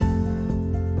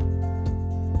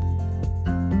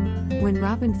When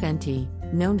Robin Fenty,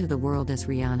 known to the world as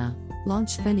Rihanna,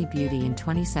 launched Fenty Beauty in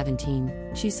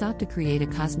 2017, she sought to create a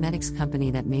cosmetics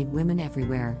company that made women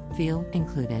everywhere feel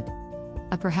included.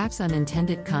 A perhaps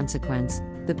unintended consequence,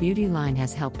 the beauty line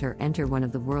has helped her enter one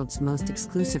of the world's most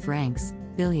exclusive ranks,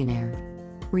 Billionaire.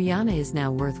 Rihanna is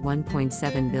now worth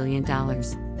 $1.7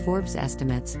 billion, Forbes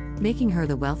estimates, making her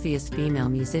the wealthiest female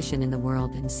musician in the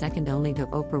world and second only to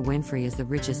Oprah Winfrey as the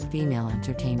richest female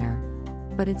entertainer.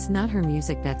 But it's not her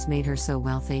music that's made her so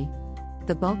wealthy.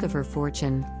 The bulk of her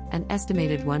fortune, an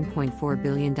estimated $1.4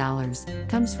 billion,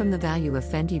 comes from the value of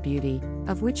Fenty Beauty,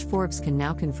 of which Forbes can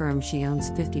now confirm she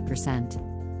owns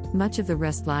 50%. Much of the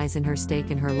rest lies in her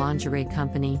stake in her lingerie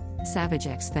company, Savage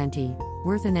X Fenty,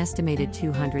 worth an estimated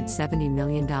 $270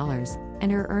 million,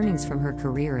 and her earnings from her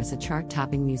career as a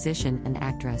chart-topping musician and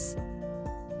actress.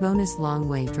 Bonus: long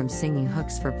way from singing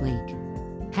hooks for Bleak.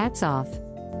 Hats off.